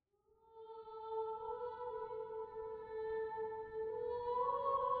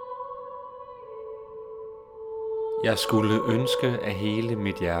Jeg skulle ønske af hele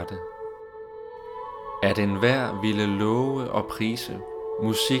mit hjerte, at enhver ville love og prise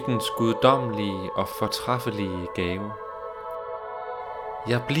musikkens guddommelige og fortræffelige gave.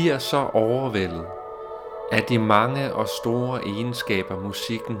 Jeg bliver så overvældet af de mange og store egenskaber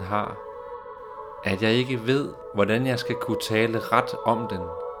musikken har, at jeg ikke ved, hvordan jeg skal kunne tale ret om den,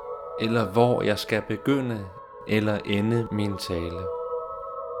 eller hvor jeg skal begynde eller ende min tale.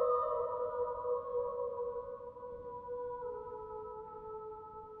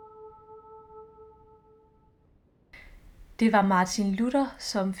 Det var Martin Luther,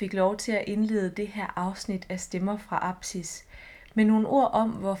 som fik lov til at indlede det her afsnit af Stemmer fra Apsis, med nogle ord om,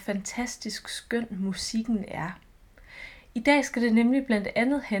 hvor fantastisk skøn musikken er. I dag skal det nemlig blandt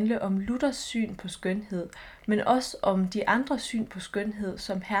andet handle om Luthers syn på skønhed, men også om de andre syn på skønhed,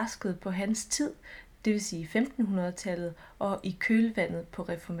 som herskede på hans tid, det vil sige 1500-tallet og i kølvandet på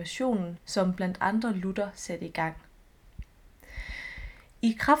reformationen, som blandt andre Luther satte i gang.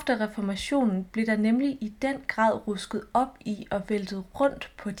 I kraft af reformationen blev der nemlig i den grad rusket op i og væltet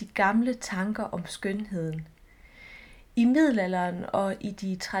rundt på de gamle tanker om skønheden. I middelalderen og i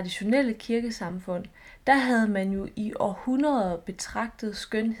de traditionelle kirkesamfund, der havde man jo i århundreder betragtet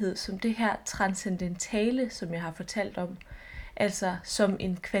skønhed som det her transcendentale, som jeg har fortalt om, altså som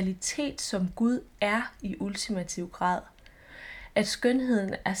en kvalitet, som Gud er i ultimativ grad. At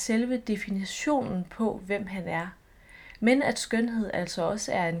skønheden er selve definitionen på, hvem han er. Men at skønhed altså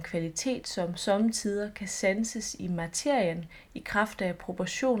også er en kvalitet, som sommetider kan sanses i materien i kraft af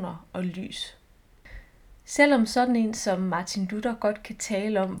proportioner og lys. Selvom sådan en som Martin Luther godt kan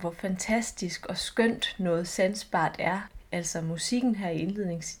tale om, hvor fantastisk og skønt noget sansbart er, altså musikken her i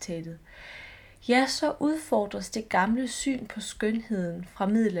indledningscitatet, ja, så udfordres det gamle syn på skønheden fra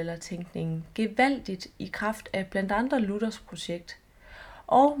middelaldertænkningen gevaldigt i kraft af blandt andre Luthers projekt,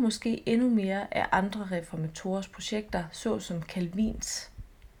 og måske endnu mere af andre reformatorers projekter, såsom Calvins.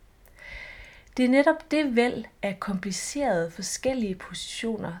 Det er netop det væld af komplicerede forskellige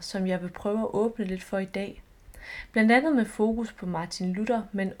positioner, som jeg vil prøve at åbne lidt for i dag. Blandt andet med fokus på Martin Luther,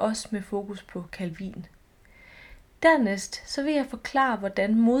 men også med fokus på Calvin. Dernæst så vil jeg forklare,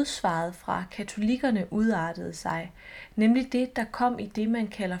 hvordan modsvaret fra katolikkerne udartede sig, nemlig det, der kom i det, man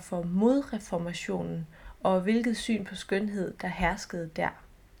kalder for modreformationen, og hvilket syn på skønhed, der herskede der.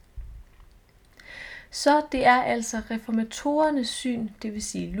 Så det er altså reformatorernes syn, det vil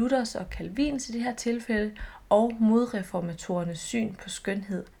sige Luthers og Calvins i det her tilfælde, og modreformatorernes syn på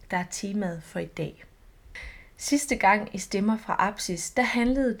skønhed, der er temaet for i dag. Sidste gang i Stemmer fra Apsis, der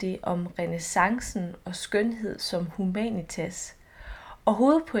handlede det om renæssancen og skønhed som humanitas. Og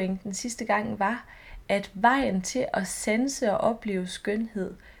hovedpointen sidste gang var, at vejen til at sanse og opleve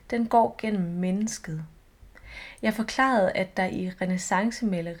skønhed, den går gennem mennesket. Jeg forklarede, at der i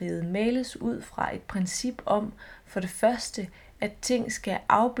renæssancemaleriet males ud fra et princip om, for det første, at ting skal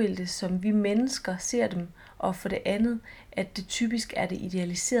afbildes, som vi mennesker ser dem, og for det andet, at det typisk er det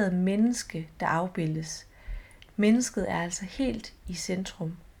idealiserede menneske, der afbildes. Mennesket er altså helt i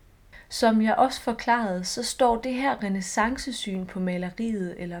centrum. Som jeg også forklarede, så står det her renæssancesyn på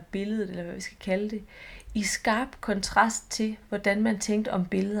maleriet, eller billedet, eller hvad vi skal kalde det, i skarp kontrast til, hvordan man tænkte om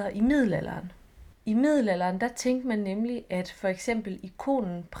billeder i middelalderen. I middelalderen der tænkte man nemlig, at for eksempel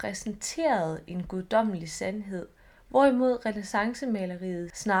ikonen præsenterede en guddommelig sandhed, hvorimod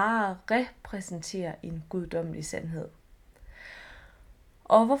renæssancemaleriet snarere repræsenterer en guddommelig sandhed.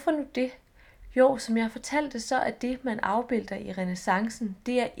 Og hvorfor nu det? Jo, som jeg fortalte, så er det, man afbilder i renæssancen,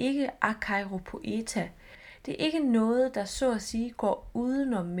 det er ikke akairopoeta. Det er ikke noget, der så at sige går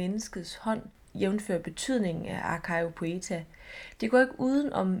udenom menneskets hånd, jævnfør betydningen af akairopoeta. Det går ikke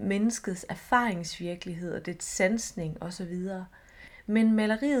uden om menneskets erfaringsvirkelighed og dets sansning osv. Men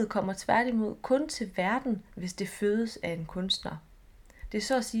maleriet kommer tværtimod kun til verden, hvis det fødes af en kunstner. Det er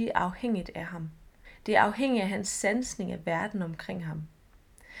så at sige afhængigt af ham. Det er afhængigt af hans sansning af verden omkring ham.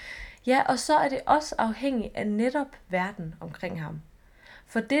 Ja, og så er det også afhængigt af netop verden omkring ham.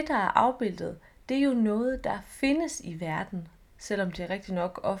 For det, der er afbildet, det er jo noget, der findes i verden, selvom det rigtig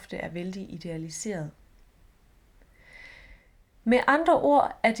nok ofte er vældig idealiseret. Med andre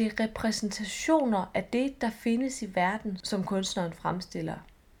ord er det repræsentationer af det, der findes i verden, som kunstneren fremstiller.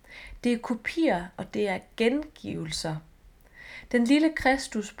 Det er kopier, og det er gengivelser. Den lille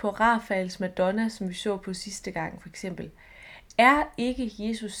Kristus på Rafaels Madonna, som vi så på sidste gang for eksempel, er ikke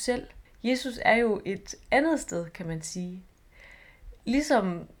Jesus selv. Jesus er jo et andet sted, kan man sige.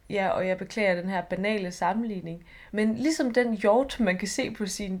 Ligesom, ja, og jeg beklager den her banale sammenligning, men ligesom den hjort, man kan se på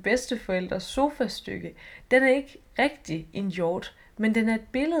sine bedsteforældres sofastykke, den er ikke rigtig en hjort, men den er et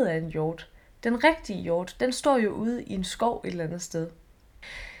billede af en hjort. Den rigtige hjort, den står jo ude i en skov et eller andet sted.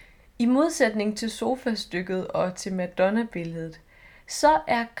 I modsætning til sofastykket og til Madonna-billedet, så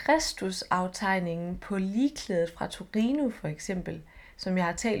er Kristus-aftegningen på ligklædet fra Torino for eksempel, som jeg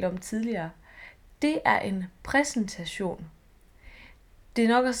har talt om tidligere, det er en præsentation. Det er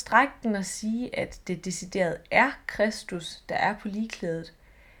nok at strække den at sige, at det decideret er Kristus, der er på ligklædet.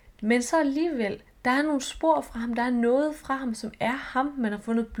 Men så alligevel, der er nogle spor fra ham, der er noget fra ham, som er ham. Man har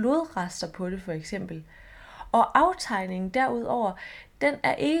fundet blodrester på det for eksempel. Og aftegningen derudover, den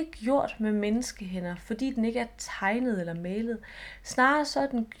er ikke gjort med menneskehænder, fordi den ikke er tegnet eller malet. Snarere så er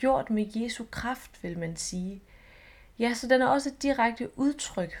den gjort med Jesu kraft, vil man sige. Ja, så den er også et direkte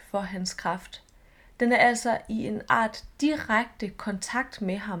udtryk for hans kraft. Den er altså i en art direkte kontakt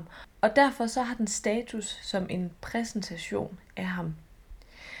med ham, og derfor så har den status som en præsentation af ham.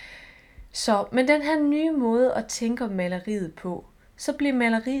 Så med den her nye måde at tænke om maleriet på, så bliver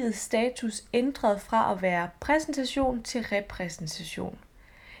maleriets status ændret fra at være præsentation til repræsentation.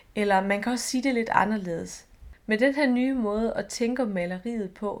 Eller man kan også sige det lidt anderledes. Med den her nye måde at tænke om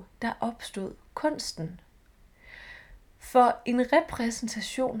maleriet på, der opstod kunsten. For en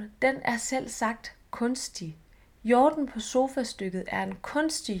repræsentation, den er selv sagt kunstig. Hjorten på sofastykket er en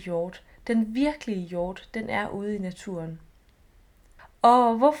kunstig hjort. Den virkelige hjort, den er ude i naturen.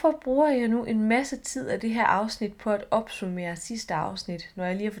 Og hvorfor bruger jeg nu en masse tid af det her afsnit på at opsummere sidste afsnit, når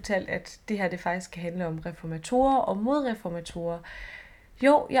jeg lige har fortalt, at det her det faktisk kan handle om reformatorer og modreformatorer?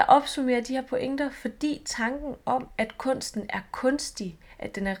 Jo, jeg opsummerer de her pointer, fordi tanken om, at kunsten er kunstig,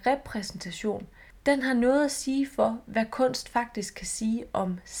 at den er repræsentation, den har noget at sige for, hvad kunst faktisk kan sige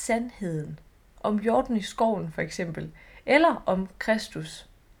om sandheden. Om hjorten i skoven for eksempel, eller om Kristus.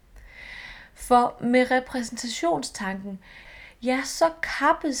 For med repræsentationstanken, ja, så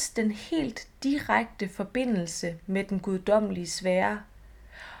kappes den helt direkte forbindelse med den guddommelige sfære.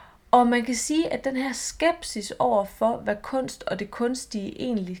 Og man kan sige, at den her skepsis over for, hvad kunst og det kunstige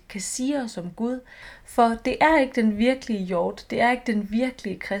egentlig kan sige os om Gud, for det er ikke den virkelige hjort, det er ikke den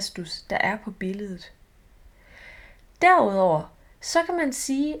virkelige Kristus, der er på billedet. Derudover, så kan man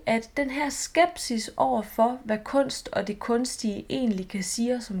sige, at den her skepsis over for, hvad kunst og det kunstige egentlig kan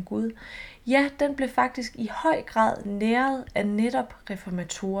sige os om Gud, ja, den blev faktisk i høj grad næret af netop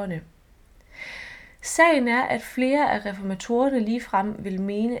reformatorerne. Sagen er, at flere af reformatorerne ligefrem vil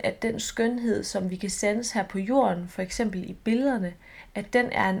mene, at den skønhed, som vi kan sanse her på jorden, for eksempel i billederne, at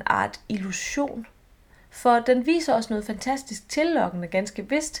den er en art illusion. For den viser os noget fantastisk tillokkende, ganske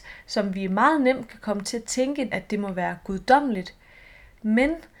vist, som vi meget nemt kan komme til at tænke, at det må være guddommeligt.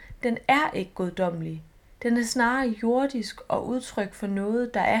 Men den er ikke guddommelig. Den er snarere jordisk og udtryk for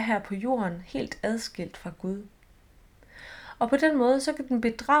noget, der er her på jorden, helt adskilt fra Gud. Og på den måde, så kan den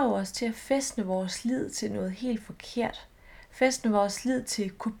bedrage os til at fæstne vores lid til noget helt forkert. Fæstne vores lid til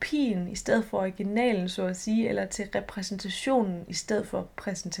kopien i stedet for originalen, så at sige, eller til repræsentationen i stedet for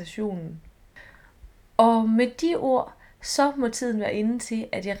præsentationen. Og med de ord, så må tiden være inde til,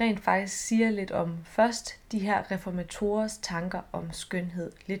 at jeg rent faktisk siger lidt om først de her reformatorers tanker om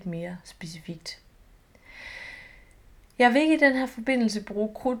skønhed, lidt mere specifikt. Jeg vil ikke i den her forbindelse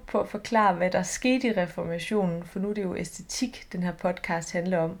bruge krudt på at forklare, hvad der skete i reformationen, for nu er det jo æstetik, den her podcast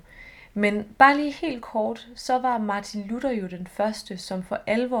handler om. Men bare lige helt kort, så var Martin Luther jo den første, som for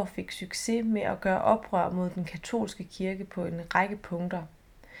alvor fik succes med at gøre oprør mod den katolske kirke på en række punkter.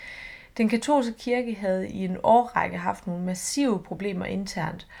 Den katolske kirke havde i en årrække haft nogle massive problemer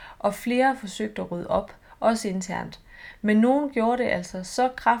internt, og flere forsøgte at rydde op, også internt. Men nogen gjorde det altså så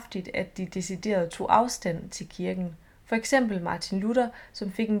kraftigt, at de decideret tog afstand til kirken. For eksempel Martin Luther,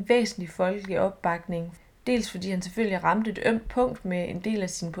 som fik en væsentlig folkelig opbakning, dels fordi han selvfølgelig ramte et ømt punkt med en del af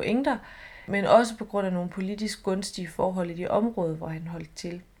sine pointer, men også på grund af nogle politisk gunstige forhold i det område, hvor han holdt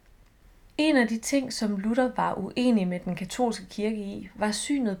til. En af de ting, som Luther var uenig med den katolske kirke i, var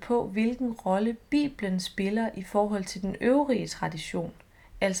synet på, hvilken rolle Bibelen spiller i forhold til den øvrige tradition,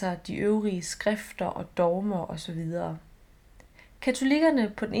 altså de øvrige skrifter og dogmer osv.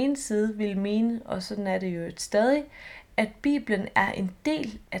 Katolikkerne på den ene side ville mene, og sådan er det jo stadig, at Bibelen er en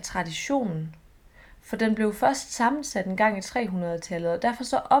del af traditionen. For den blev først sammensat en gang i 300-tallet, og derfor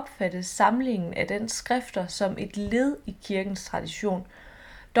så opfattes samlingen af den skrifter som et led i kirkens tradition.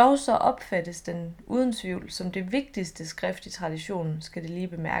 Dog så opfattes den uden tvivl som det vigtigste skrift i traditionen, skal det lige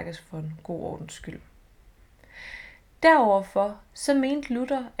bemærkes for en god ordens skyld. Deroverfor så mente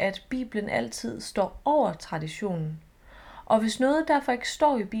Luther, at Bibelen altid står over traditionen. Og hvis noget derfor ikke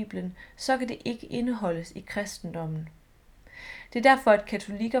står i Bibelen, så kan det ikke indeholdes i kristendommen. Det er derfor, at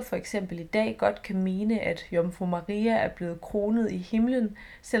katolikker for eksempel i dag godt kan mene, at Jomfru Maria er blevet kronet i himlen,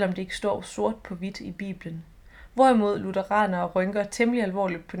 selvom det ikke står sort på hvidt i Bibelen. Hvorimod lutheranere rynker temmelig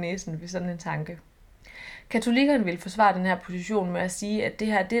alvorligt på næsen ved sådan en tanke. Katolikkerne vil forsvare den her position med at sige, at det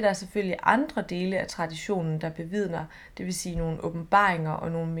her det er der selvfølgelig andre dele af traditionen, der bevidner, det vil sige nogle åbenbaringer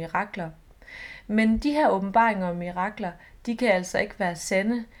og nogle mirakler. Men de her åbenbaringer og mirakler, de kan altså ikke være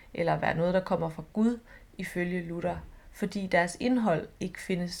sande eller være noget, der kommer fra Gud, ifølge Luther, fordi deres indhold ikke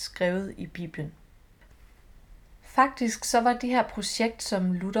findes skrevet i Bibelen. Faktisk så var det her projekt,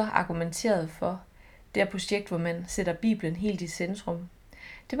 som Luther argumenterede for, det her projekt, hvor man sætter Bibelen helt i centrum,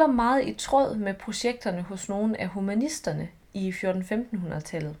 det var meget i tråd med projekterne hos nogle af humanisterne i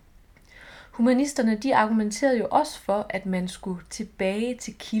 1400-1500-tallet. Humanisterne de argumenterede jo også for, at man skulle tilbage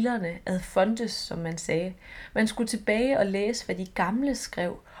til kilderne ad fontes, som man sagde. Man skulle tilbage og læse, hvad de gamle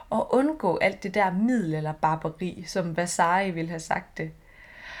skrev, og undgå alt det der middelalderbarbari, som Vasari ville have sagt det.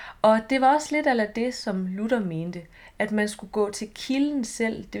 Og det var også lidt af det, som Luther mente, at man skulle gå til kilden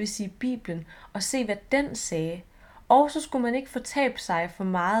selv, det vil sige Bibelen, og se, hvad den sagde. Og så skulle man ikke fortabe sig for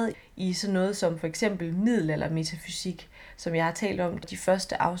meget i sådan noget som for eksempel middelaldermetafysik, som jeg har talt om i de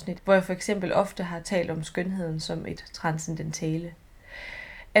første afsnit, hvor jeg for eksempel ofte har talt om skønheden som et transcendentale.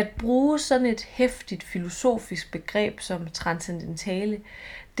 At bruge sådan et heftigt filosofisk begreb som transcendentale,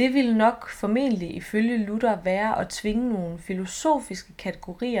 det ville nok formentlig ifølge Luther være at tvinge nogle filosofiske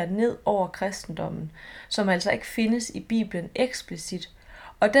kategorier ned over kristendommen, som altså ikke findes i Bibelen eksplicit.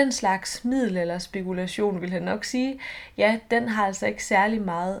 Og den slags middelalderspekulation, vil han nok sige, ja, den har altså ikke særlig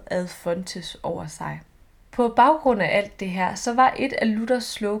meget ad fontes over sig. På baggrund af alt det her, så var et af Luthers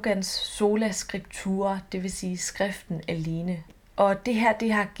slogans sola scriptura, det vil sige skriften alene. Og det her,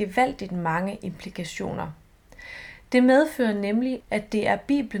 det har gevaldigt mange implikationer. Det medfører nemlig, at det er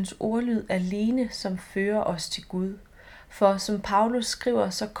Bibelens ordlyd alene, som fører os til Gud. For som Paulus skriver,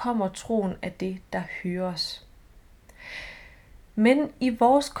 så kommer troen af det, der høres. Men i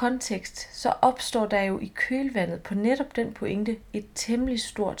vores kontekst, så opstår der jo i kølvandet på netop den pointe et temmelig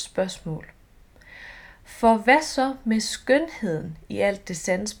stort spørgsmål. For hvad så med skønheden i alt det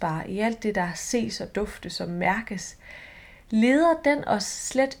sansbare, i alt det, der ses og duftes og mærkes? Leder den os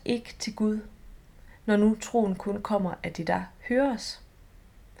slet ikke til Gud, når nu troen kun kommer af det, der høres?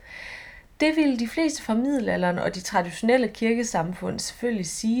 Det ville de fleste fra middelalderen og de traditionelle kirkesamfund selvfølgelig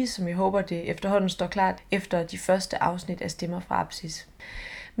sige, som jeg håber det efterhånden står klart efter de første afsnit af Stemmer fra Apsis.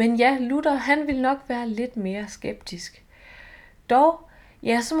 Men ja, Luther han ville nok være lidt mere skeptisk. Dog,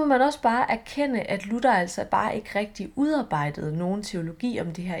 ja, så må man også bare erkende, at Luther altså bare ikke rigtig udarbejdede nogen teologi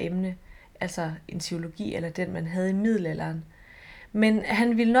om det her emne, altså en teologi eller den man havde i middelalderen. Men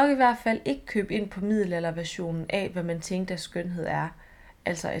han ville nok i hvert fald ikke købe ind på middelalderversionen af, hvad man tænkte, at skønhed er.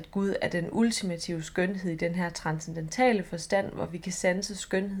 Altså at Gud er den ultimative skønhed i den her transcendentale forstand, hvor vi kan sanse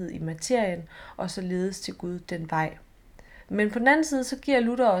skønhed i materien, og så ledes til Gud den vej. Men på den anden side, så giver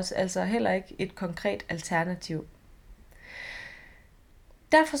Luther os altså heller ikke et konkret alternativ.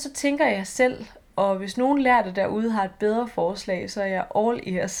 Derfor så tænker jeg selv, og hvis nogen lærte derude har et bedre forslag, så er jeg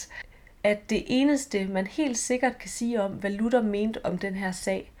all ears, at det eneste, man helt sikkert kan sige om, hvad Luther mente om den her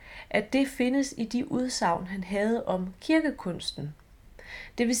sag, at det findes i de udsagn, han havde om kirkekunsten.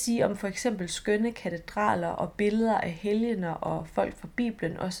 Det vil sige om for eksempel skønne katedraler og billeder af helgener og folk fra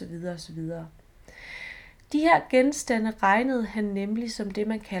Bibelen osv. osv. De her genstande regnede han nemlig som det,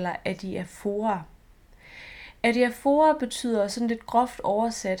 man kalder adiafora. Adiafora betyder sådan lidt groft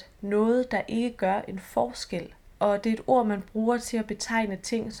oversat noget, der ikke gør en forskel, og det er et ord, man bruger til at betegne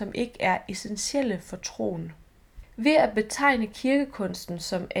ting, som ikke er essentielle for troen. Ved at betegne kirkekunsten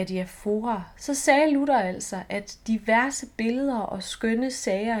som adiafora, så sagde Luther altså, at diverse billeder og skønne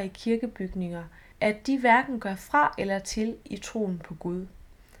sager i kirkebygninger, at de hverken gør fra eller til i troen på Gud.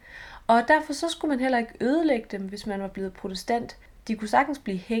 Og derfor så skulle man heller ikke ødelægge dem, hvis man var blevet protestant. De kunne sagtens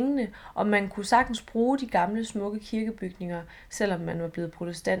blive hængende, og man kunne sagtens bruge de gamle smukke kirkebygninger, selvom man var blevet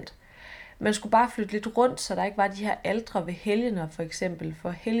protestant. Man skulle bare flytte lidt rundt, så der ikke var de her altre ved helgener for eksempel, for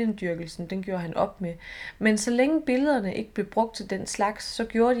helgendyrkelsen, den gjorde han op med. Men så længe billederne ikke blev brugt til den slags, så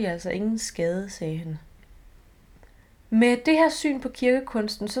gjorde de altså ingen skade, sagde han. Med det her syn på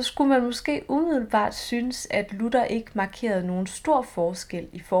kirkekunsten, så skulle man måske umiddelbart synes, at Luther ikke markerede nogen stor forskel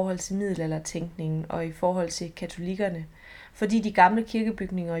i forhold til middelaldertænkningen og i forhold til katolikkerne, fordi de gamle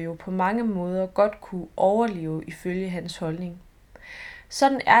kirkebygninger jo på mange måder godt kunne overleve ifølge hans holdning.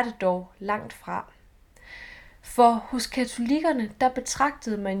 Sådan er det dog langt fra. For hos katolikkerne, der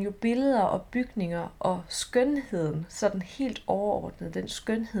betragtede man jo billeder og bygninger og skønheden, sådan helt overordnet, den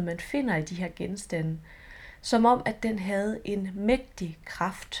skønhed, man finder i de her genstande, som om, at den havde en mægtig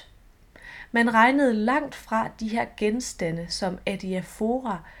kraft. Man regnede langt fra de her genstande som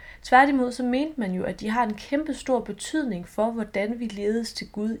adiafora. Tværtimod så mente man jo, at de har en kæmpe stor betydning for, hvordan vi ledes til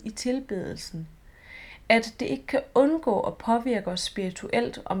Gud i tilbedelsen. at det ikke kan undgå at påvirke os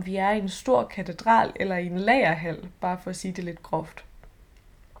spirituelt, om vi er i en stor katedral eller i en lagerhal, bare for at sige det lidt groft.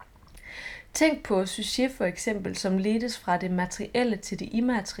 Tænk på Suchet for eksempel, som ledtes fra det materielle til det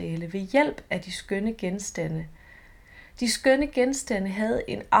immaterielle ved hjælp af de skønne genstande. De skønne genstande havde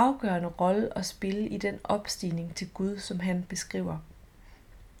en afgørende rolle at spille i den opstigning til Gud, som han beskriver.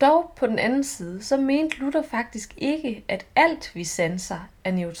 Dog på den anden side, så mente Luther faktisk ikke, at alt vi sanser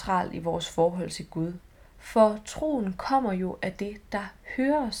er neutralt i vores forhold til Gud. For troen kommer jo af det, der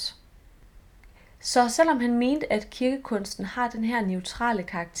høres. Så selvom han mente, at kirkekunsten har den her neutrale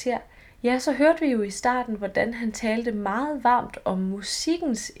karakter, ja, så hørte vi jo i starten, hvordan han talte meget varmt om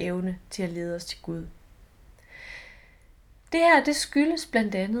musikkens evne til at lede os til Gud. Det her, det skyldes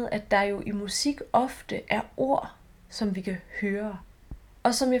blandt andet, at der jo i musik ofte er ord, som vi kan høre.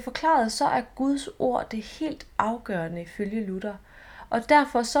 Og som jeg forklarede, så er Guds ord det helt afgørende ifølge Luther. Og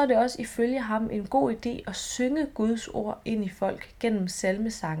derfor så er det også ifølge ham en god idé at synge Guds ord ind i folk gennem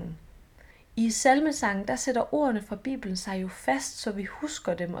salmesangen. I salmesangen, der sætter ordene fra Bibelen sig jo fast, så vi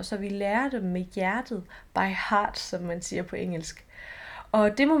husker dem, og så vi lærer dem med hjertet, by heart, som man siger på engelsk.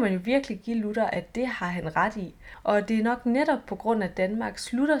 Og det må man jo virkelig give Luther, at det har han ret i. Og det er nok netop på grund af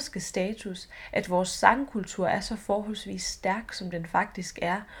Danmarks lutherske status, at vores sangkultur er så forholdsvis stærk, som den faktisk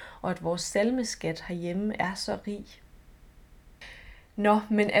er, og at vores salmeskat herhjemme er så rig. Nå,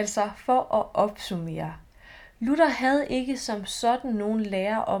 men altså for at opsummere. Luther havde ikke som sådan nogen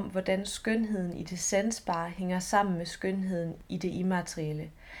lære om, hvordan skønheden i det sansbare hænger sammen med skønheden i det immaterielle.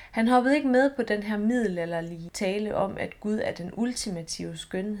 Han hoppede ikke med på den her middelalderlige tale om, at Gud er den ultimative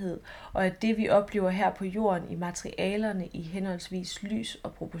skønhed, og at det vi oplever her på jorden i materialerne i henholdsvis lys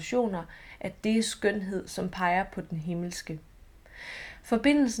og proportioner, at det er skønhed, som peger på den himmelske.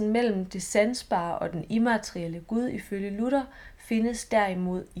 Forbindelsen mellem det sansbare og den immaterielle Gud ifølge Luther findes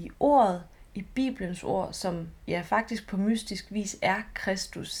derimod i ordet, i Bibelens ord, som ja faktisk på mystisk vis er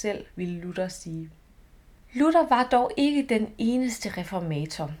Kristus selv, ville Luther sige. Luther var dog ikke den eneste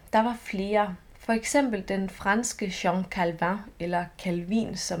reformator. Der var flere. For eksempel den franske Jean Calvin, eller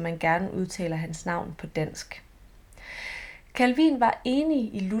Calvin, som man gerne udtaler hans navn på dansk. Calvin var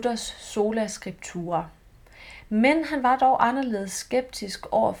enig i Luthers sola scriptura, men han var dog anderledes skeptisk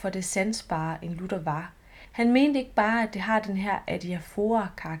over for det sansbare, end Luther var. Han mente ikke bare, at det har den her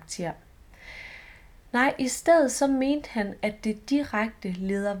adiafora-karakter. Nej, i stedet så mente han, at det direkte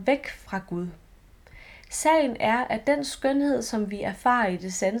leder væk fra Gud. Sagen er, at den skønhed, som vi erfarer i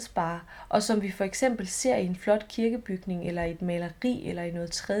det sansbare, og som vi for eksempel ser i en flot kirkebygning, eller i et maleri, eller i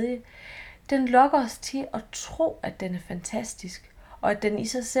noget tredje, den lokker os til at tro, at den er fantastisk, og at den i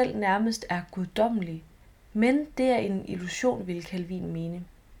sig selv nærmest er guddommelig. Men det er en illusion, vil Calvin mene.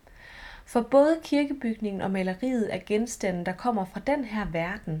 For både kirkebygningen og maleriet er genstande, der kommer fra den her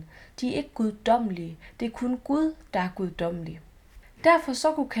verden. De er ikke guddommelige. Det er kun Gud, der er guddommelig. Derfor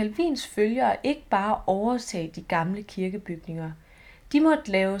så kunne Calvins følgere ikke bare overtage de gamle kirkebygninger. De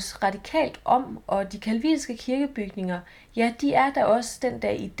måtte laves radikalt om, og de calvinske kirkebygninger, ja, de er da også den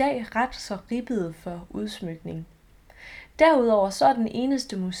dag i dag ret så ribbede for udsmykning. Derudover så er den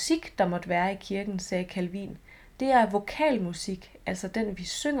eneste musik, der måtte være i kirken, sagde Calvin, det er vokalmusik, altså den vi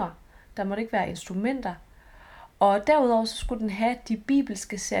synger. Der måtte ikke være instrumenter. Og derudover så skulle den have de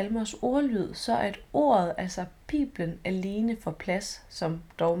bibelske salmers ordlyd, så at ordet, altså Bibelen, alene får plads, som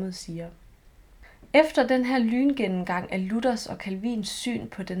dogmet siger. Efter den her lyngennemgang af Luthers og Calvins syn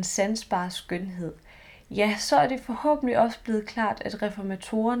på den sansbare skønhed, ja, så er det forhåbentlig også blevet klart, at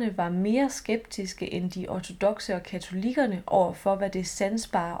reformatorerne var mere skeptiske end de ortodokse og katolikkerne over for, hvad det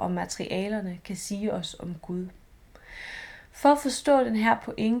sansbare og materialerne kan sige os om Gud. For at forstå den her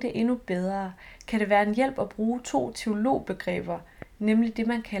pointe endnu bedre, kan det være en hjælp at bruge 2 teologbegreber, nemlig det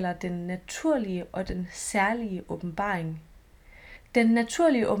man kalder den naturlige og den særlige åbenbaring. Den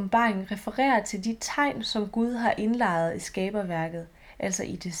naturlige åbenbaring refererer til de tegn, som Gud har indlejret i skaberværket, altså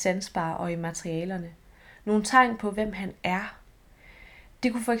i det sansbare og i materialerne. Nogle tegn på, hvem han er.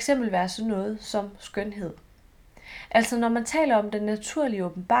 Det kunne for eksempel være sådan noget som skønhed. Altså når man taler om den naturlige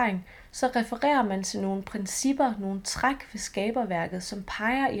åbenbaring, så refererer man til nogle principper, nogle træk ved skaberværket, som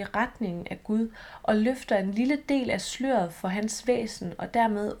peger i retningen af Gud og løfter en lille del af sløret for hans væsen og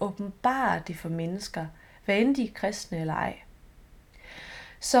dermed åbenbarer det for mennesker, hvad end de er kristne eller ej.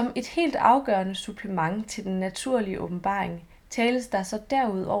 Som et helt afgørende supplement til den naturlige åbenbaring, tales der så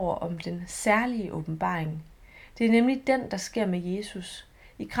derudover om den særlige åbenbaring. Det er nemlig den, der sker med Jesus.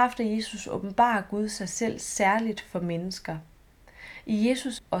 I kraft af Jesus åbenbarer Gud sig selv særligt for mennesker. I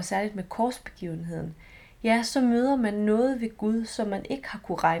Jesus, og særligt med korsbegivenheden, ja, så møder man noget ved Gud, som man ikke har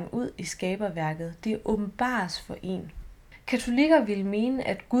kunne regne ud i skaberværket. Det åbenbares for en. Katolikker vil mene,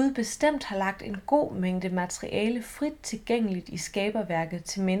 at Gud bestemt har lagt en god mængde materiale frit tilgængeligt i skaberværket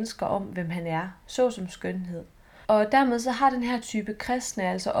til mennesker om, hvem han er, såsom skønhed. Og dermed så har den her type kristne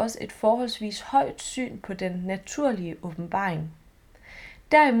altså også et forholdsvis højt syn på den naturlige åbenbaring.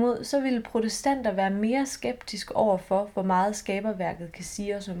 Derimod så ville protestanter være mere skeptiske overfor, hvor meget skaberværket kan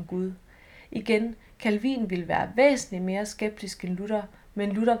sige os om Gud. Igen, Calvin ville være væsentligt mere skeptisk end Luther,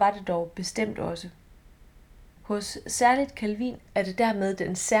 men Luther var det dog bestemt også. Hos særligt Calvin er det dermed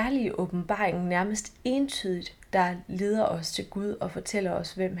den særlige åbenbaring nærmest entydigt, der leder os til Gud og fortæller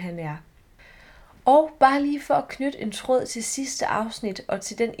os, hvem han er. Og bare lige for at knytte en tråd til sidste afsnit og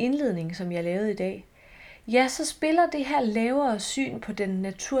til den indledning, som jeg lavede i dag, ja, så spiller det her lavere syn på den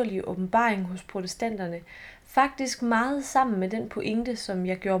naturlige åbenbaring hos protestanterne faktisk meget sammen med den pointe, som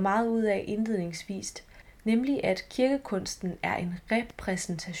jeg gjorde meget ud af indledningsvis, nemlig at kirkekunsten er en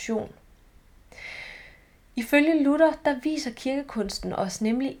repræsentation. Ifølge Luther, der viser kirkekunsten os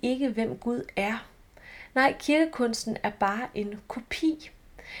nemlig ikke, hvem Gud er. Nej, kirkekunsten er bare en kopi.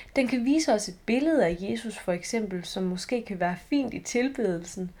 Den kan vise os et billede af Jesus for eksempel, som måske kan være fint i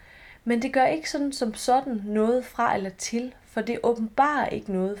tilbedelsen, men det gør ikke sådan noget fra eller til, for det åbenbarer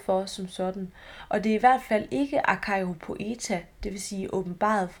ikke noget for os som sådan, og det er i hvert fald ikke akairopoeta, det vil sige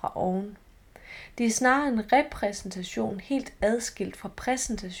åbenbaret fra oven. Det er snarere en repræsentation helt adskilt fra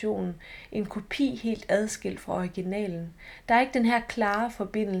præsentationen, en kopi helt adskilt fra originalen. Der er ikke den her klare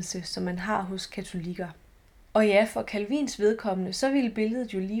forbindelse, som man har hos katolikker. Og ja, for Calvins vedkommende, så ville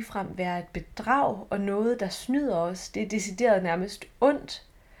billedet jo ligefrem være et bedrag og noget, der snyder os. Det er decideret nærmest ondt.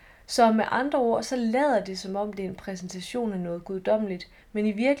 Så med andre ord, så lader det som om det er en præsentation af noget guddommeligt, men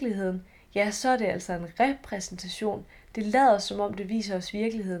i virkeligheden, ja, så er det altså en repræsentation. Det lader som om det viser os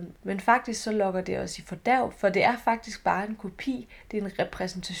virkeligheden, men faktisk så lokker det os i fordærv, for det er faktisk bare en kopi. Det er en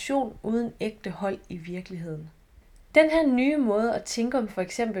repræsentation uden ægte hold i virkeligheden. Den her nye måde at tænke om for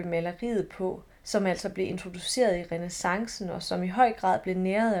eksempel maleriet på, som altså blev introduceret i renæssancen og som i høj grad blev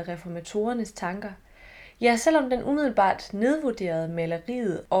næret af reformatorernes tanker, ja, selvom den umiddelbart nedvurderede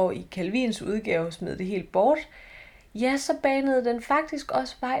maleriet og i Calvins udgave smed det helt bort, ja, så banede den faktisk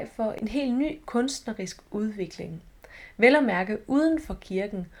også vej for en helt ny kunstnerisk udvikling. Vel at mærke uden for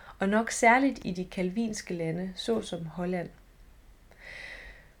kirken, og nok særligt i de kalvinske lande, såsom Holland.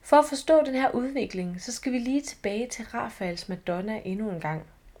 For at forstå den her udvikling, så skal vi lige tilbage til Rafaels Madonna endnu en gang.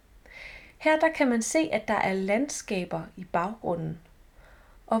 Her der kan man se, at der er landskaber i baggrunden.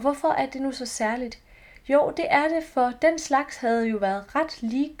 Og hvorfor er det nu så særligt? Jo, det er det, for den slags havde jo været ret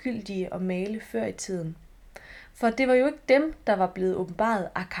ligegyldige at male før i tiden. For det var jo ikke dem, der var blevet åbenbaret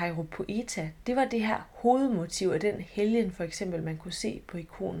akairopoeta. Det var det her hovedmotiv af den helgen, for eksempel, man kunne se på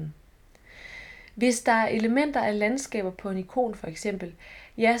ikonen. Hvis der er elementer af landskaber på en ikon, for eksempel,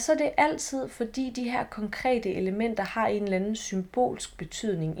 ja, så er det altid, fordi de her konkrete elementer har en eller anden symbolsk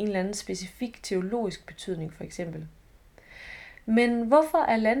betydning, en eller anden specifik teologisk betydning, for eksempel. Men hvorfor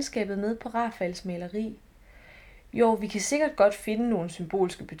er landskabet med på Rafaels maleri? Jo, vi kan sikkert godt finde nogle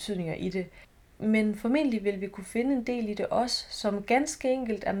symbolske betydninger i det, men formentlig vil vi kunne finde en del i det også, som ganske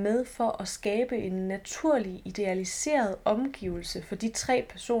enkelt er med for at skabe en naturlig, idealiseret omgivelse for de tre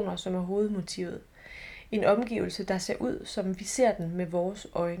personer, som er hovedmotivet. En omgivelse, der ser ud, som vi ser den med vores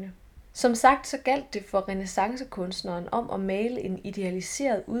øjne. Som sagt, så galt det for renæssancekunstneren om at male en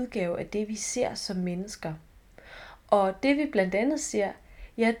idealiseret udgave af det, vi ser som mennesker. Og det vi blandt andet ser,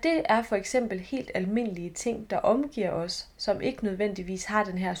 ja, det er for eksempel helt almindelige ting, der omgiver os, som ikke nødvendigvis har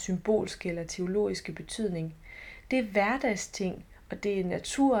den her symbolske eller teologiske betydning. Det er hverdagsting, og det er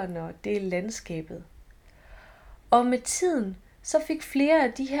naturen, og det er landskabet. Og med tiden, så fik flere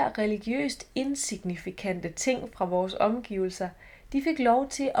af de her religiøst insignifikante ting fra vores omgivelser, de fik lov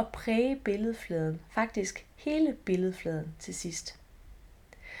til at præge billedfladen, faktisk hele billedfladen til sidst.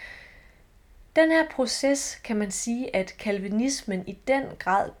 Den her proces kan man sige, at kalvinismen i den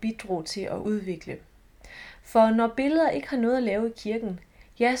grad bidrog til at udvikle. For når billeder ikke har noget at lave i kirken,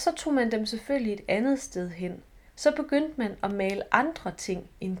 ja, så tog man dem selvfølgelig et andet sted hen. Så begyndte man at male andre ting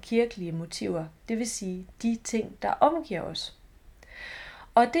end kirkelige motiver, det vil sige de ting, der omgiver os.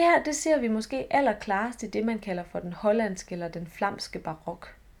 Og det her, det ser vi måske allerklarest i det, man kalder for den hollandske eller den flamske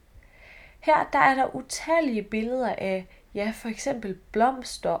barok. Her der er der utallige billeder af, ja, for eksempel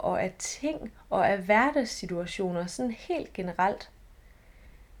blomster og af ting og af hverdagssituationer, sådan helt generelt.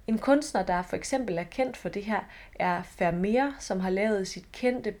 En kunstner, der for eksempel er kendt for det her, er Vermeer, som har lavet sit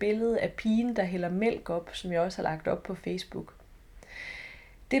kendte billede af pigen, der hælder mælk op, som jeg også har lagt op på Facebook.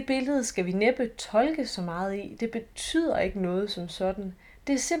 Det billede skal vi næppe tolke så meget i. Det betyder ikke noget som sådan.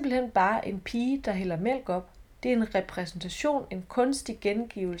 Det er simpelthen bare en pige, der hælder mælk op. Det er en repræsentation, en kunstig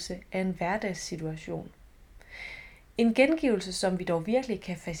gengivelse af en hverdagssituation. En gengivelse, som vi dog virkelig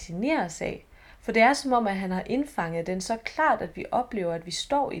kan fascinere os af, for det er som om, at han har indfanget den så klart, at vi oplever, at vi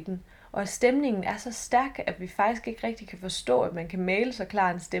står i den, og at stemningen er så stærk, at vi faktisk ikke rigtig kan forstå, at man kan male så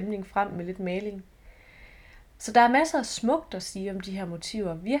klar en stemning frem med lidt maling. Så der er masser af smukt at sige om de her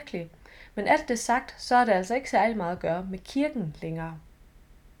motiver, virkelig. Men alt det sagt, så er det altså ikke særlig meget at gøre med kirken længere.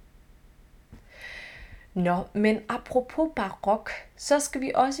 Nå, men apropos barok, så skal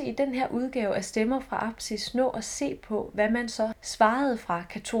vi også i den her udgave af Stemmer fra Apsis nå at se på, hvad man så svarede fra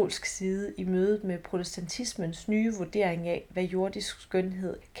katolsk side i mødet med protestantismens nye vurdering af, hvad jordisk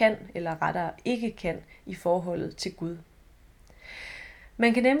skønhed kan eller rettere ikke kan i forholdet til Gud.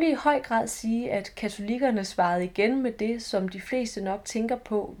 Man kan nemlig i høj grad sige, at katolikkerne svarede igen med det, som de fleste nok tænker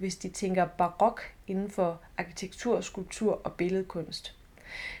på, hvis de tænker barok inden for arkitektur, skulptur og billedkunst.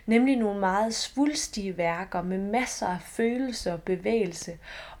 Nemlig nogle meget svulstige værker med masser af følelse og bevægelse,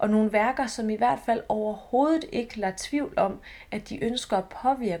 og nogle værker, som i hvert fald overhovedet ikke lader tvivl om, at de ønsker at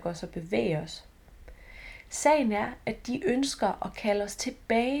påvirke os og bevæge os. Sagen er, at de ønsker at kalde os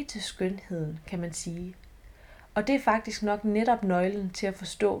tilbage til skønheden, kan man sige. Og det er faktisk nok netop nøglen til at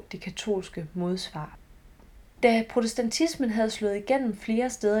forstå det katolske modsvar. Da protestantismen havde slået igennem flere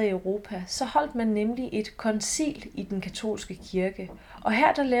steder i Europa, så holdt man nemlig et koncil i den katolske kirke. Og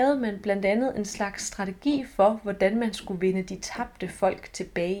her der lavede man blandt andet en slags strategi for, hvordan man skulle vinde de tabte folk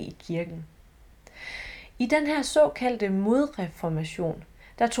tilbage i kirken. I den her såkaldte modreformation,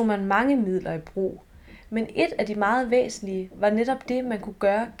 der tog man mange midler i brug. Men et af de meget væsentlige var netop det, man kunne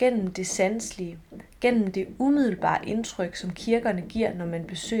gøre gennem det sanselige, gennem det umiddelbare indtryk, som kirkerne giver, når man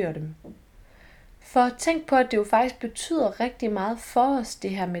besøger dem. For tænk på, at det jo faktisk betyder rigtig meget for os,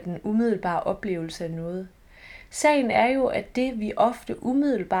 det her med den umiddelbare oplevelse af noget. Sagen er jo, at det vi ofte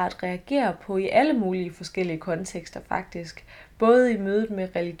umiddelbart reagerer på i alle mulige forskellige kontekster faktisk, både i mødet med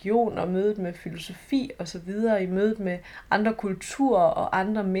religion og mødet med filosofi osv., i mødet med andre kulturer og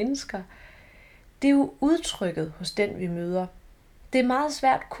andre mennesker, det er jo udtrykket hos den vi møder. Det er meget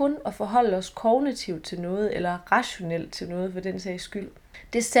svært kun at forholde os kognitivt til noget, eller rationelt til noget for den sags skyld.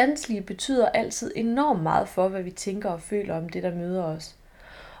 Det sanselige betyder altid enormt meget for, hvad vi tænker og føler om det, der møder os.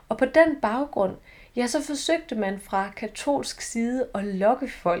 Og på den baggrund, ja, så forsøgte man fra katolsk side at lokke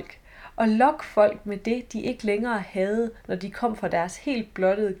folk. Og lokke folk med det, de ikke længere havde, når de kom fra deres helt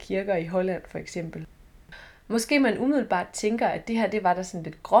blottede kirker i Holland for eksempel. Måske man umiddelbart tænker, at det her det var der sådan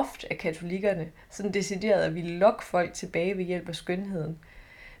lidt groft af katolikkerne, sådan decideret at ville lokke folk tilbage ved hjælp af skønheden.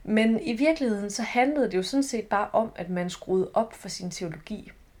 Men i virkeligheden så handlede det jo sådan set bare om, at man skruede op for sin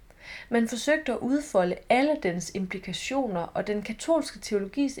teologi. Man forsøgte at udfolde alle dens implikationer, og den katolske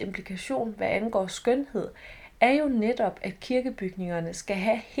teologis implikation, hvad angår skønhed, er jo netop, at kirkebygningerne skal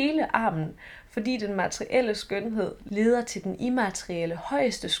have hele armen, fordi den materielle skønhed leder til den immaterielle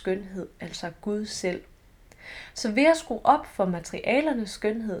højeste skønhed, altså Gud selv. Så ved at skrue op for materialernes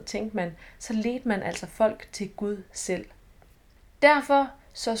skønhed, tænkte man, så ledte man altså folk til Gud selv. Derfor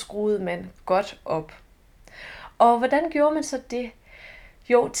så skruede man godt op. Og hvordan gjorde man så det?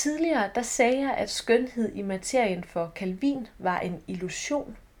 Jo, tidligere der sagde jeg, at skønhed i materien for Calvin var en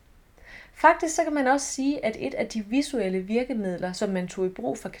illusion. Faktisk så kan man også sige, at et af de visuelle virkemidler, som man tog i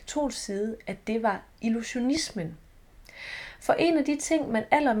brug fra katolsk side, at det var illusionismen. For en af de ting, man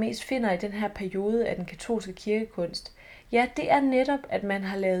allermest finder i den her periode af den katolske kirkekunst, ja, det er netop, at man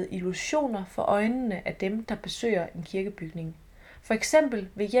har lavet illusioner for øjnene af dem, der besøger en kirkebygning. For eksempel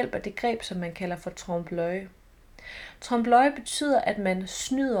ved hjælp af det greb, som man kalder for trompe-l'œil. Trompe-l'œil betyder, at man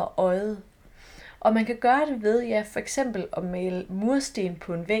snyder øjet. Og man kan gøre det ved, ja, for eksempel at male mursten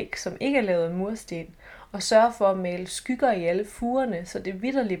på en væg, som ikke er lavet af mursten, og sørge for at male skygger i alle fugerne, så det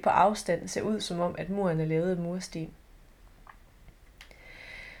vitterligt på afstand ser ud som om, at muren er lavet af mursten.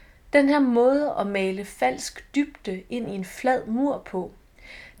 Den her måde at male falsk dybde ind i en flad mur på,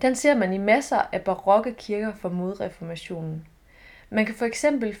 den ser man i masser af barokke kirker fra modreformationen. Man kan for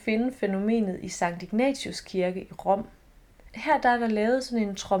eksempel finde fænomenet i Sankt Ignatius kirke i Rom. Her der er der lavet sådan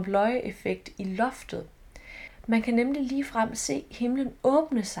en trompe-l'œil-effekt i loftet. Man kan nemlig ligefrem se himlen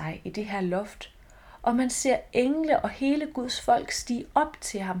åbne sig i det her loft, og man ser engle og hele Guds folk stige op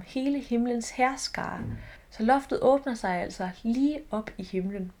til ham, hele himlens herskare. Så loftet åbner sig altså lige op i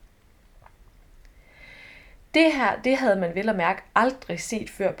himlen. Det her, det havde man vel at mærke aldrig set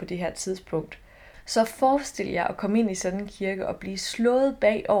før på det her tidspunkt. Så forestil jer at komme ind i sådan en kirke og blive slået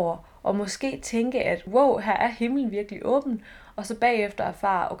bagover, og måske tænke, at wow, her er himlen virkelig åben, og så bagefter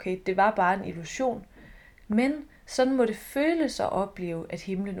erfare, okay, det var bare en illusion. Men sådan må det føles at opleve, at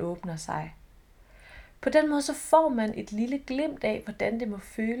himlen åbner sig. På den måde så får man et lille glimt af, hvordan det må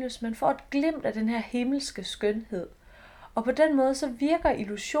føles. Man får et glimt af den her himmelske skønhed. Og på den måde så virker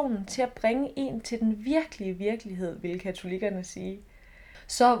illusionen til at bringe en til den virkelige virkelighed, vil katolikkerne sige.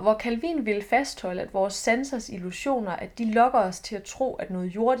 Så hvor Calvin ville fastholde, at vores sansers illusioner, at de lokker os til at tro, at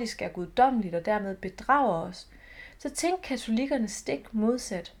noget jordisk er guddommeligt og dermed bedrager os, så tænkte katolikkerne stik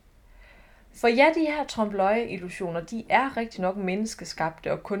modsat. For ja, de her trompe-l'œil-illusioner, de er rigtig nok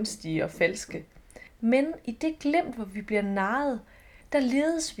menneskeskabte og kunstige og falske. Men i det glimt, hvor vi bliver narret, der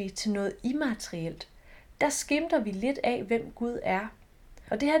ledes vi til noget immaterielt. Der skimter vi lidt af, hvem Gud er.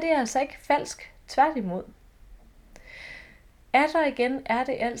 Og det her, det er altså ikke falsk, tværtimod. Igen er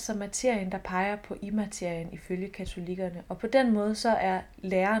det altså materien, der peger på immaterien ifølge katolikkerne, og på den måde så er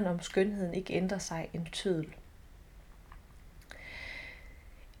læren om skønheden ikke ændrer sig en tøddel.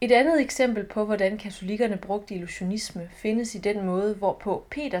 Et andet eksempel på, hvordan katolikkerne brugte illusionisme, findes i den måde, hvorpå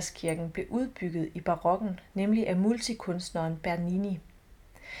Peterskirken blev udbygget i barokken, nemlig af multikunstneren Bernini.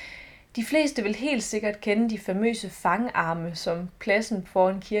 De fleste vil helt sikkert kende de famøse fangarme, som pladsen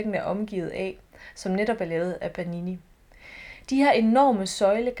foran kirken er omgivet af, som netop er lavet af Bernini. De her enorme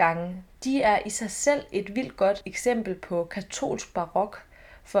søjlegange, de er i sig selv et vildt godt eksempel på katolsk barok,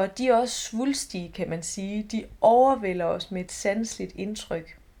 for de er også svulstige, kan man sige. De overvælder os med et sanseligt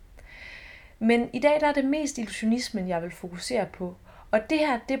indtryk. Men i dag der er det mest illusionismen, jeg vil fokusere på, og det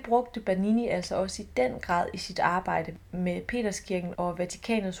her, det brugte Bernini altså også i den grad i sit arbejde med Peterskirken og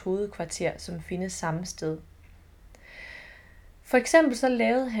Vatikanets hovedkvarter, som findes samme sted. For eksempel så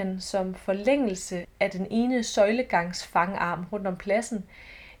lavede han som forlængelse af den ene søjlegangs fangarm rundt om pladsen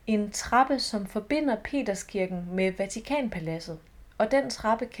en trappe, som forbinder Peterskirken med Vatikanpaladset, og den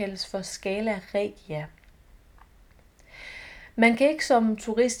trappe kaldes for Scala Regia. Man kan ikke som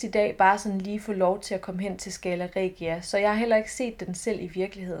turist i dag bare sådan lige få lov til at komme hen til Scala Regia, så jeg har heller ikke set den selv i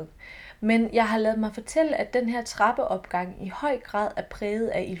virkeligheden. Men jeg har ladet mig fortælle, at den her trappeopgang i høj grad er præget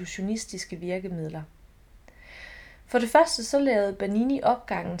af illusionistiske virkemidler. For det første så lavede Bernini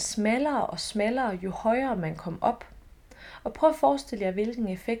opgangen smallere og smallere, jo højere man kom op. Og prøv at forestille jer, hvilken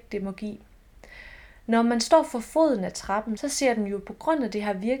effekt det må give. Når man står for foden af trappen, så ser den jo på grund af det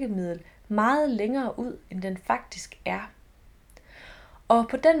her virkemiddel meget længere ud, end den faktisk er. Og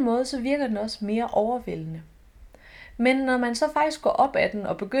på den måde så virker den også mere overvældende. Men når man så faktisk går op ad den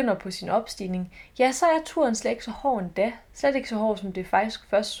og begynder på sin opstigning, ja, så er turen slet ikke så hård endda. Slet ikke så hård, som det faktisk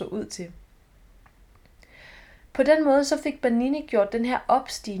først så ud til. På den måde så fik Bernini gjort den her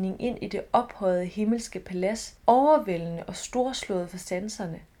opstigning ind i det ophøjede himmelske palads overvældende og storslået for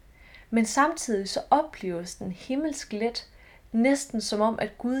sanserne. Men samtidig så opleves den himmelsk let, næsten som om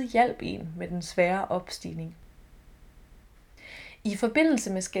at Gud hjalp en med den svære opstigning. I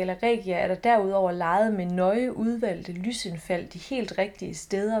forbindelse med Scala Regia er der derudover leget med nøje udvalgte lysindfald de helt rigtige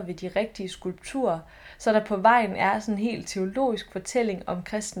steder ved de rigtige skulpturer, så der på vejen er sådan en helt teologisk fortælling om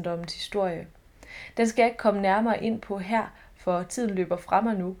kristendommens historie. Den skal jeg ikke komme nærmere ind på her, for tiden løber fra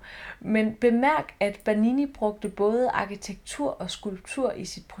mig nu. Men bemærk, at Bernini brugte både arkitektur og skulptur i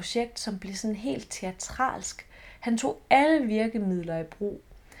sit projekt, som blev sådan helt teatralsk. Han tog alle virkemidler i brug.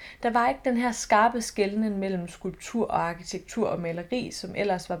 Der var ikke den her skarpe skelnen mellem skulptur og arkitektur og maleri, som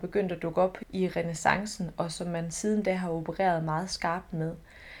ellers var begyndt at dukke op i renæssancen, og som man siden da har opereret meget skarpt med.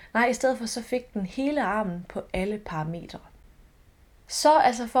 Nej, i stedet for så fik den hele armen på alle parametre. Så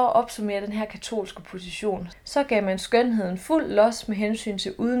altså for at opsummere den her katolske position, så gav man skønheden fuld los med hensyn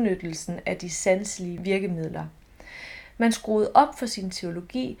til udnyttelsen af de sanselige virkemidler. Man skruede op for sin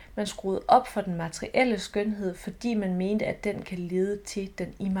teologi, man skruede op for den materielle skønhed, fordi man mente, at den kan lede til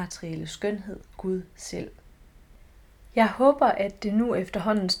den immaterielle skønhed, Gud selv. Jeg håber, at det nu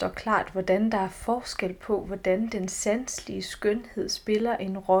efterhånden står klart, hvordan der er forskel på, hvordan den sanselige skønhed spiller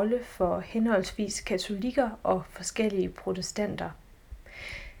en rolle for henholdsvis katolikker og forskellige protestanter.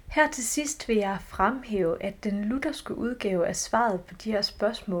 Her til sidst vil jeg fremhæve, at den lutherske udgave af svaret på de her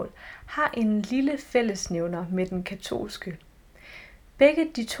spørgsmål har en lille fællesnævner med den katolske. Begge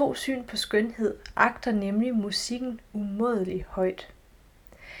de to syn på skønhed agter nemlig musikken umådeligt højt.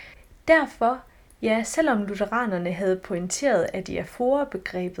 Derfor, ja, selvom lutheranerne havde pointeret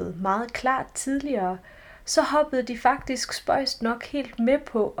adiafora-begrebet meget klart tidligere, så hoppede de faktisk spøjst nok helt med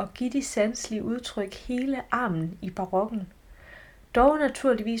på at give de sanselige udtryk hele armen i barokken. Dog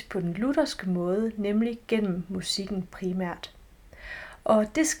naturligvis på den lutherske måde, nemlig gennem musikken primært.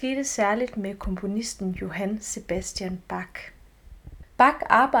 Og det skete særligt med komponisten Johann Sebastian Bach. Bach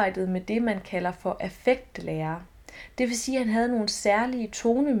arbejdede med det, man kalder for affektlære. Det vil sige, at han havde nogle særlige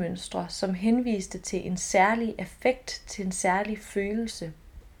tonemønstre, som henviste til en særlig affekt, til en særlig følelse.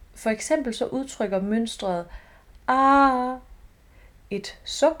 For eksempel så udtrykker mønstret et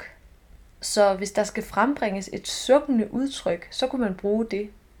suk. Så hvis der skal frembringes et sukkende udtryk, så kunne man bruge det.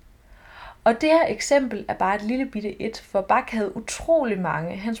 Og det her eksempel er bare et lille bitte et, for Bach havde utrolig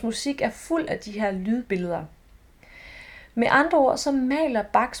mange. Hans musik er fuld af de her lydbilleder. Med andre ord, så maler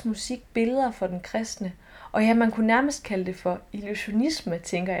Bachs musik billeder for den kristne, og ja, man kunne nærmest kalde det for illusionisme,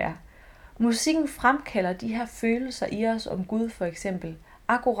 tænker jeg. Musikken fremkalder de her følelser i os om Gud for eksempel,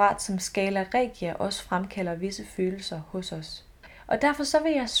 akkurat som Scala Regia også fremkalder visse følelser hos os. Og derfor så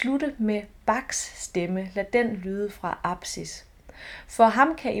vil jeg slutte med Bachs stemme, lad den lyde fra apsis. For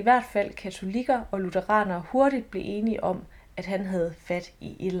ham kan i hvert fald katolikker og lutheranere hurtigt blive enige om, at han havde fat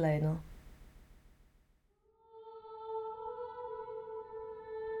i et eller andet.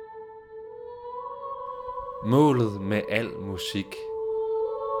 Målet med al musik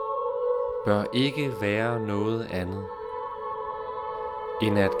bør ikke være noget andet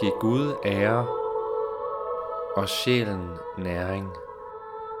end at give Gud ære og sjælen næring.